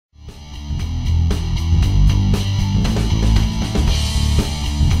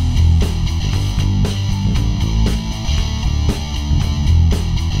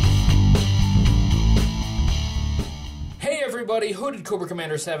Noted Cobra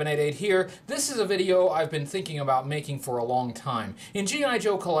Commander 788 here. This is a video I've been thinking about making for a long time. In G.I.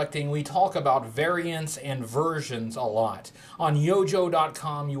 Joe collecting, we talk about variants and versions a lot. On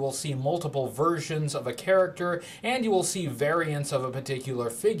yojo.com, you will see multiple versions of a character, and you will see variants of a particular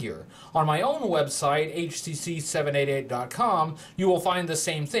figure. On my own website, HCC788.com, you will find the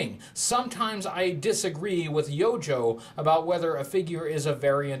same thing. Sometimes I disagree with Yojo about whether a figure is a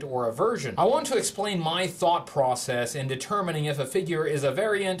variant or a version. I want to explain my thought process in determining if a figure is a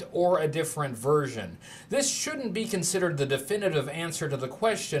variant or a different version. This shouldn't be considered the definitive answer to the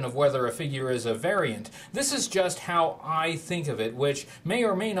question of whether a figure is a variant. This is just how I think of it, which may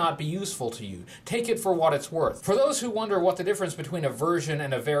or may not be useful to you. Take it for what it's worth. For those who wonder what the difference between a version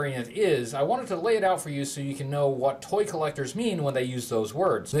and a variant is, I wanted to lay it out for you so you can know what toy collectors mean when they use those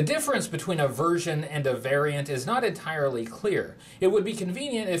words. The difference between a version and a variant is not entirely clear. It would be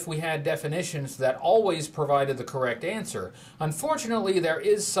convenient if we had definitions that always provided the correct answer. Unfortunately, there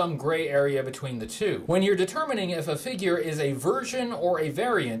is some gray area between the two. When you're determining if a figure is a version or a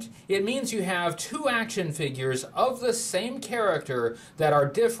variant, it means you have two action figures of the same character that are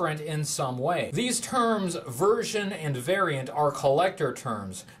different in some way. These terms, version and variant, are collector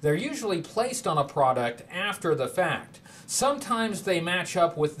terms. They're usually placed on a product after the fact. Sometimes they match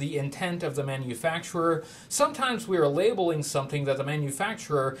up with the intent of the manufacturer. Sometimes we are labeling something that the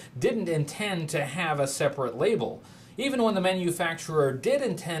manufacturer didn't intend to have a separate label. Even when the manufacturer did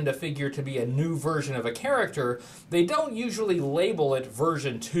intend a figure to be a new version of a character, they don't usually label it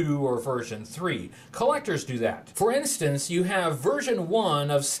version 2 or version 3. Collectors do that. For instance, you have version 1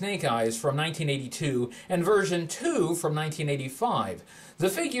 of Snake Eyes from 1982 and version 2 from 1985. The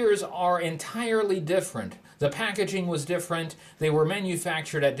figures are entirely different. The packaging was different, they were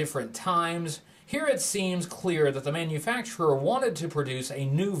manufactured at different times. Here it seems clear that the manufacturer wanted to produce a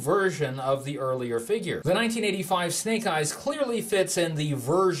new version of the earlier figure. The 1985 Snake Eyes clearly fits in the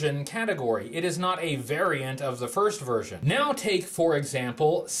version category. It is not a variant of the first version. Now take, for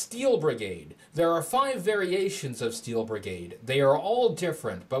example, Steel Brigade. There are 5 variations of Steel Brigade. They are all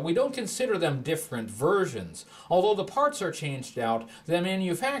different, but we don't consider them different versions. Although the parts are changed out, the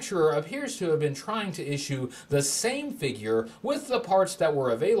manufacturer appears to have been trying to issue the same figure with the parts that were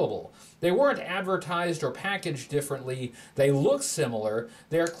available. They weren't advertised or packaged differently. They look similar.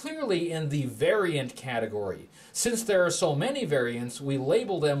 They are clearly in the variant category. Since there are so many variants, we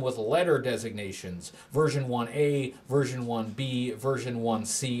label them with letter designations. Version 1A, version 1B, version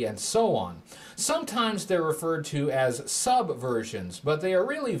 1C, and so on. Sometimes they're referred to as sub-versions, but they are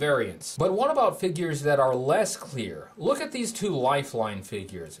really variants. But what about figures that are less clear? Look at these two Lifeline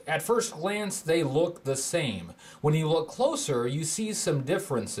figures. At first glance, they look the same. When you look closer, you see some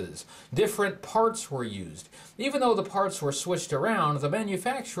differences. Different parts were used. Even though the parts were switched around, the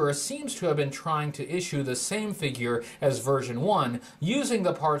manufacturer seems to have been trying to issue the same figure as version 1 using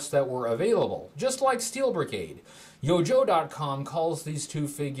the parts that were available, just like Steel Brigade. Yojo.com calls these two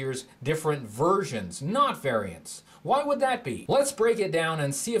figures different versions, not variants. Why would that be? Let's break it down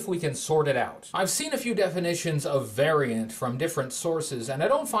and see if we can sort it out. I've seen a few definitions of variant from different sources, and I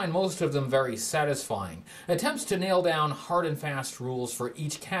don't find most of them very satisfying. Attempts to nail down hard and fast rules for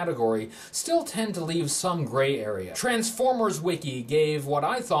each category still tend to leave some gray area. Transformers Wiki gave what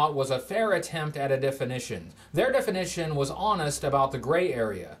I thought was a fair attempt at a definition. Their definition was honest about the gray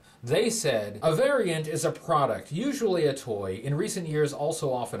area. They said, a variant is a product, usually a toy, in recent years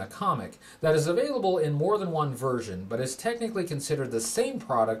also often a comic, that is available in more than one version, but is technically considered the same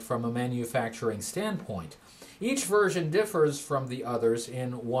product from a manufacturing standpoint. Each version differs from the others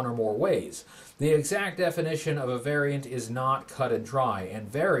in one or more ways. The exact definition of a variant is not cut and dry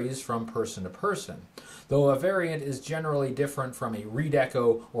and varies from person to person. Though a variant is generally different from a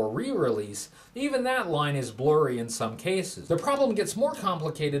redeco or re-release, even that line is blurry in some cases. The problem gets more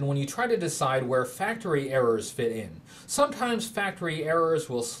complicated when you try to decide where factory errors fit in. Sometimes factory errors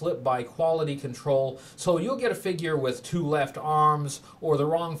will slip by quality control, so you'll get a figure with 2 left arms or the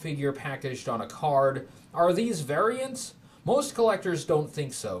wrong figure packaged on a card. Are these variants? Most collectors don't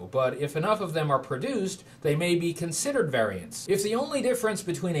think so, but if enough of them are produced, they may be considered variants. If the only difference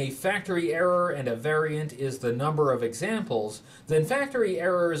between a factory error and a variant is the number of examples, then factory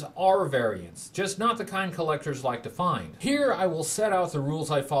errors are variants, just not the kind collectors like to find. Here I will set out the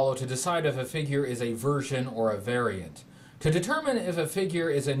rules I follow to decide if a figure is a version or a variant. To determine if a figure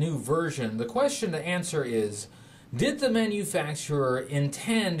is a new version, the question to answer is, Did the manufacturer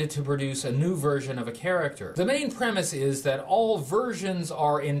intend to produce a new version of a character? The main premise is that all versions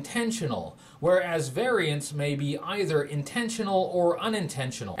are intentional, whereas variants may be either intentional or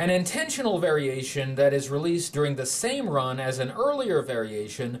unintentional. An intentional variation that is released during the same run as an earlier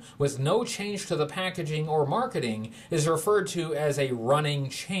variation with no change to the packaging or marketing is referred to as a running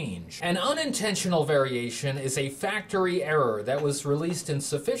change. An unintentional variation is a factory error that was released in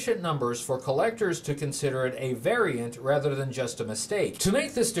sufficient numbers for collectors to consider it a variant rather than just a mistake. To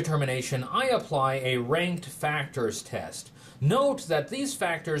make this determination, I apply a ranked factors test. Note that these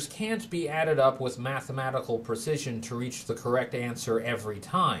factors can't be added up with mathematical precision to reach the correct answer every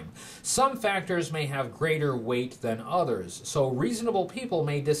time. Some factors may have greater weight than others, so reasonable people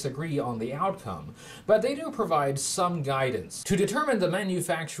may disagree on the outcome, but they do provide some guidance. To determine the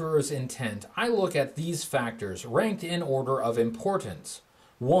manufacturer's intent, I look at these factors, ranked in order of importance.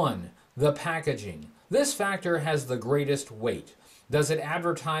 1. The packaging. This factor has the greatest weight. Does it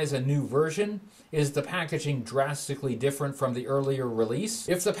advertise a new version? Is the packaging drastically different from the earlier release?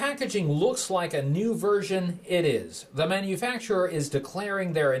 If the packaging looks like a new version, it is. The manufacturer is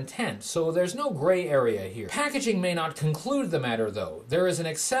declaring their intent, so there's no gray area here. Packaging may not conclude the matter, though. There is an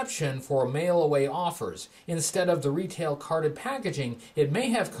exception for mail-away offers. Instead of the retail carded packaging, it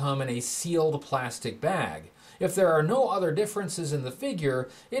may have come in a sealed plastic bag. If there are no other differences in the figure,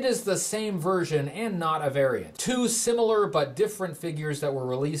 it is the same version and not a variant. Two similar but different figures that were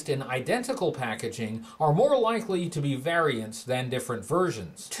released in identical packaging are more likely to be variants than different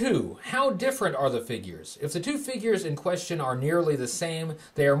versions. 2. How different are the figures? If the two figures in question are nearly the same,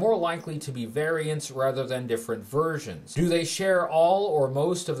 they are more likely to be variants rather than different versions. Do they share all or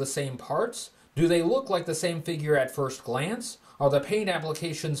most of the same parts? Do they look like the same figure at first glance? Are the paint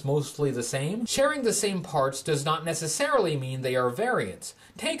applications mostly the same? Sharing the same parts does not necessarily mean they are variants.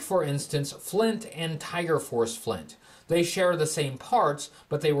 Take, for instance, Flint and Tiger Force Flint. They share the same parts,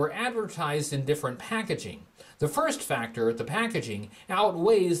 but they were advertised in different packaging. The first factor, the packaging,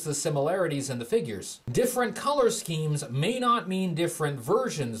 outweighs the similarities in the figures. Different color schemes may not mean different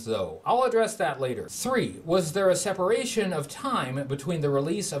versions, though. I'll address that later. 3. Was there a separation of time between the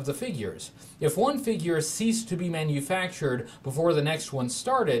release of the figures? If one figure ceased to be manufactured before the next one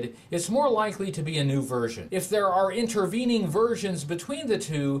started, it's more likely to be a new version. If there are intervening versions between the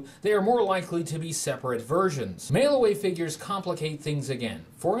two, they are more likely to be separate versions. Mail-away figures complicate things again.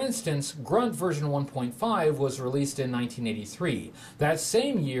 For instance, Grunt version 1.5 was released in 1983. That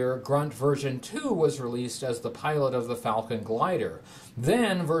same year, Grunt version 2 was released as the pilot of the Falcon glider.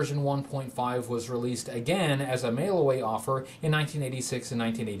 Then version 1.5 was released again as a mail-away offer in 1986 and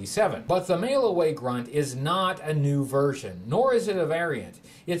 1987. But the mail-away Grunt is not a new version, nor is it a variant.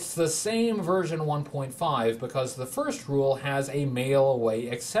 It's the same version 1.5 because the first rule has a mail-away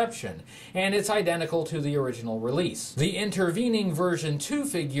exception, and it's identical to the original release. The intervening version 2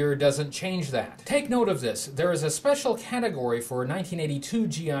 figure doesn't change that. Take note of this. There is a special category for 1982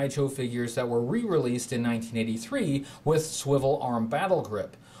 G.I. Joe figures that were re-released in 1983 with swivel arm battle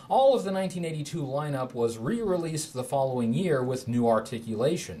grip. All of the 1982 lineup was re-released the following year with new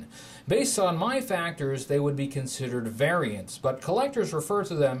articulation. Based on my factors, they would be considered variants, but collectors refer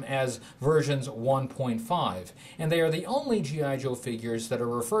to them as versions 1.5, and they are the only G.I. Joe figures that are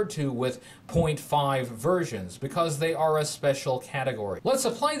referred to with 0.5 versions, because they are a special category. Let's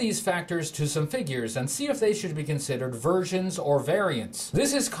apply these factors to some figures and see if they should be considered versions or variants.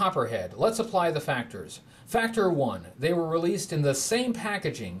 This is Copperhead. Let's apply the factors. Factor 1. They were released in the same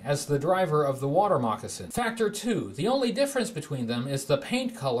packaging as the driver of the water moccasin. Factor 2. The only difference between them is the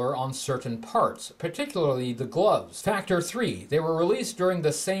paint color on certain parts, particularly the gloves. Factor 3. They were released during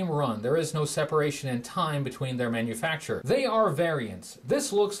the same run. There is no separation in time between their manufacture. They are variants.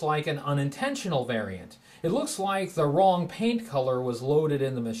 This looks like an unintentional variant. It looks like the wrong paint color was loaded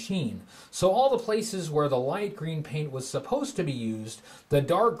in the machine. So all the places where the light green paint was supposed to be used, the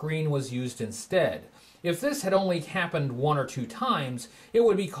dark green was used instead. If this had only happened 1 or 2 times, it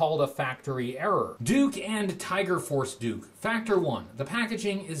would be called a factory error. Duke and Tiger Force Duke. Factor 1. The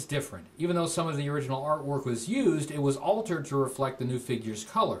packaging is different. Even though some of the original artwork was used, it was altered to reflect the new figure's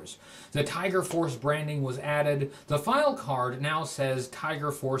colors. The Tiger Force branding was added. The file card now says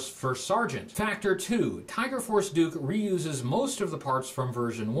Tiger Force First Sergeant. Factor 2. Tiger Force Duke reuses most of the parts from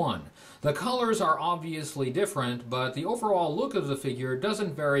version 1. The colors are obviously different, but the overall look of the figure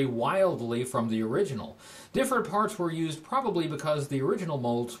doesn't vary wildly from the original. intentional. Different parts were used probably because the original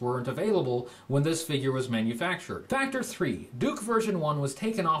molds weren't available when this figure was manufactured. Factor 3. Duke version 1 was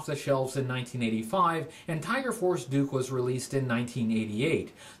taken off the shelves in 1985, and Tiger Force Duke was released in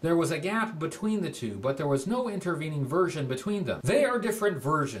 1988. There was a gap between the two, but there was no intervening version between them. They are different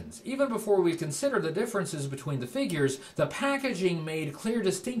versions. Even before we consider the differences between the figures, the packaging made clear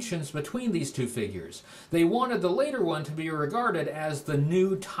distinctions between these two figures. They wanted the later one to be regarded as the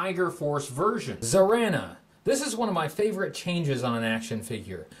new Tiger Force version. Zarana. This is one of my favorite changes on an action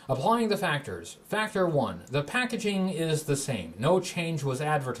figure. Applying the factors. Factor 1. The packaging is the same. No change was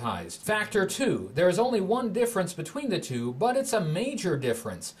advertised. Factor 2. There is only one difference between the two, but it's a major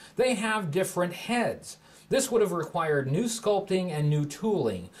difference. They have different heads. This would have required new sculpting and new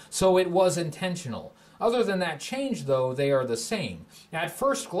tooling, so it was intentional. Other than that change, though, they are the same. At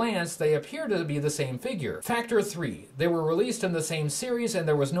first glance, they appear to be the same figure. Factor 3. They were released in the same series and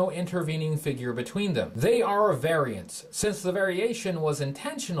there was no intervening figure between them. They are variants. Since the variation was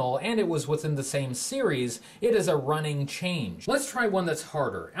intentional and it was within the same series, it is a running change. Let's try one that's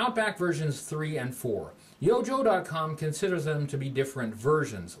harder. Outback versions 3 and 4. Yojo.com considers them to be different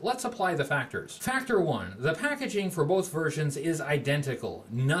versions. Let's apply the factors. Factor 1. The packaging for both versions is identical.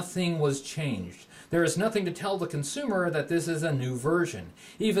 Nothing was changed. There is nothing to tell the consumer that this is a new version.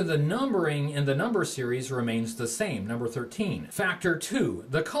 Even the numbering in the number series remains the same, number 13. Factor 2.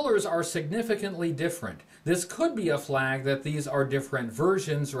 The colors are significantly different. This could be a flag that these are different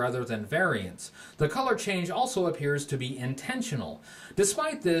versions rather than variants. The color change also appears to be intentional.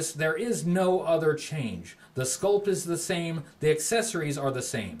 Despite this, there is no other change. The sculpt is the same, the accessories are the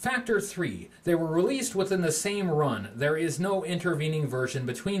same. Factor 3. They were released within the same run. There is no intervening version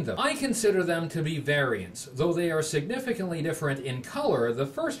between them. I consider them to be variants. Though they are significantly different in color, the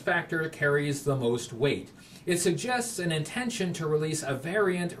first factor carries the most weight. It suggests an intention to release a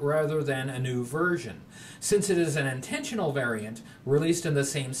variant rather than a new version. Since it is an intentional variant, released in the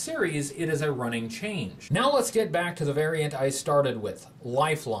same series, it is a running change. Now let's get back to the variant I started with,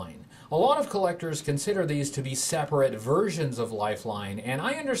 Lifeline. A lot of collectors consider these to be separate versions of Lifeline, and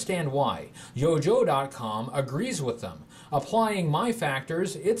I understand why. Yojo.com agrees with them. Applying my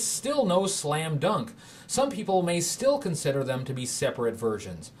factors, it's still no slam dunk. Some people may still consider them to be separate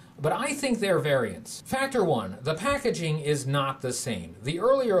versions, but I think they're variants. Factor 1. The packaging is not the same. The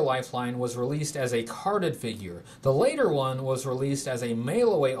earlier Lifeline was released as a carded figure. The later one was released as a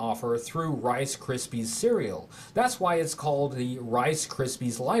mail-away offer through Rice Krispies cereal. That's why it's called the Rice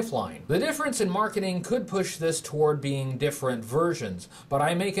Krispies Lifeline. The difference in marketing could push this toward being different versions, but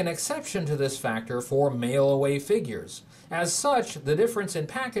I make an exception to this factor for mail-away figures. As such, the difference in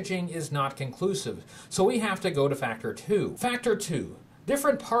packaging is not conclusive, so we have to go to Factor 2. Factor 2.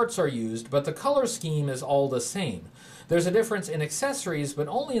 Different parts are used, but the color scheme is all the same. There's a difference in accessories, but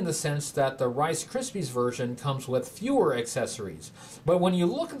only in the sense that the Rice Krispies version comes with fewer accessories. But when you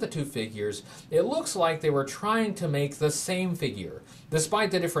look at the two figures, it looks like they were trying to make the same figure.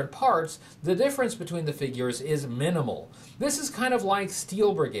 Despite the different parts, the difference between the figures is minimal. This is kind of like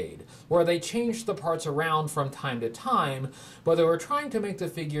Steel Brigade, where they changed the parts around from time to time, but they were trying to make the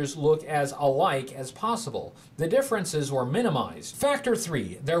figures look as alike as possible. The differences were minimized. Factor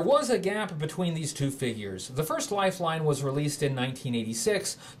 3. There was a gap between these two figures. The first Lifeline was released in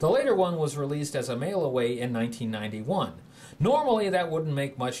 1986. The later one was released as a mail-away in 1991. Normally that wouldn't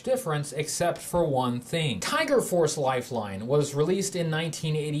make much difference except for one thing. Tiger Force Lifeline was released in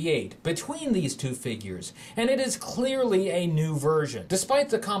 1988 between these two figures, and it is clearly a new version. Despite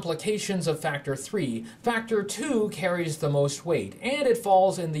the complications of Factor 3, Factor 2 carries the most weight, and it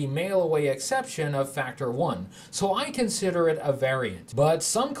falls in the mail-away exception of Factor 1, so I consider it a variant. But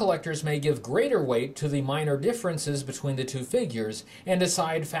some collectors may give greater weight to the minor differences between the two figures and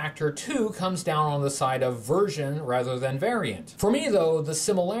decide Factor 2 comes down on the side of version rather than variant. For me, though, the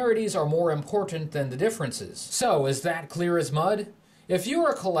similarities are more important than the differences. So, is that clear as mud? If you're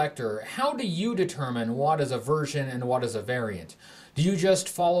a collector, how do you determine what is a version and what is a variant? Do you just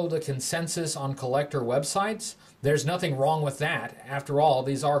follow the consensus on collector websites? There's nothing wrong with that. After all,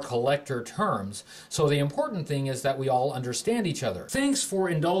 these are collector terms, so the important thing is that we all understand each other. Thanks for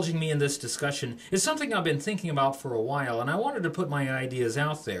indulging me in this discussion. It's something I've been thinking about for a while, and I wanted to put my ideas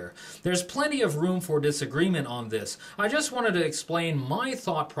out there. There's plenty of room for disagreement on this. I just wanted to explain my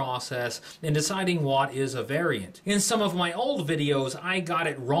thought process in deciding what is a variant. In some of my old videos, I got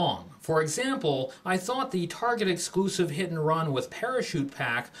it wrong. For example, I thought the Target exclusive hit and run with parachute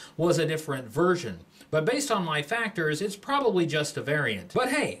pack was a different version. But based on my factors, it's probably just a variant. But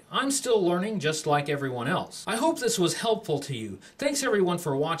hey, I'm still learning just like everyone else. I hope this was helpful to you. Thanks everyone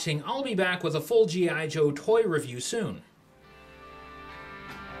for watching. I'll be back with a full G.I. Joe toy review soon.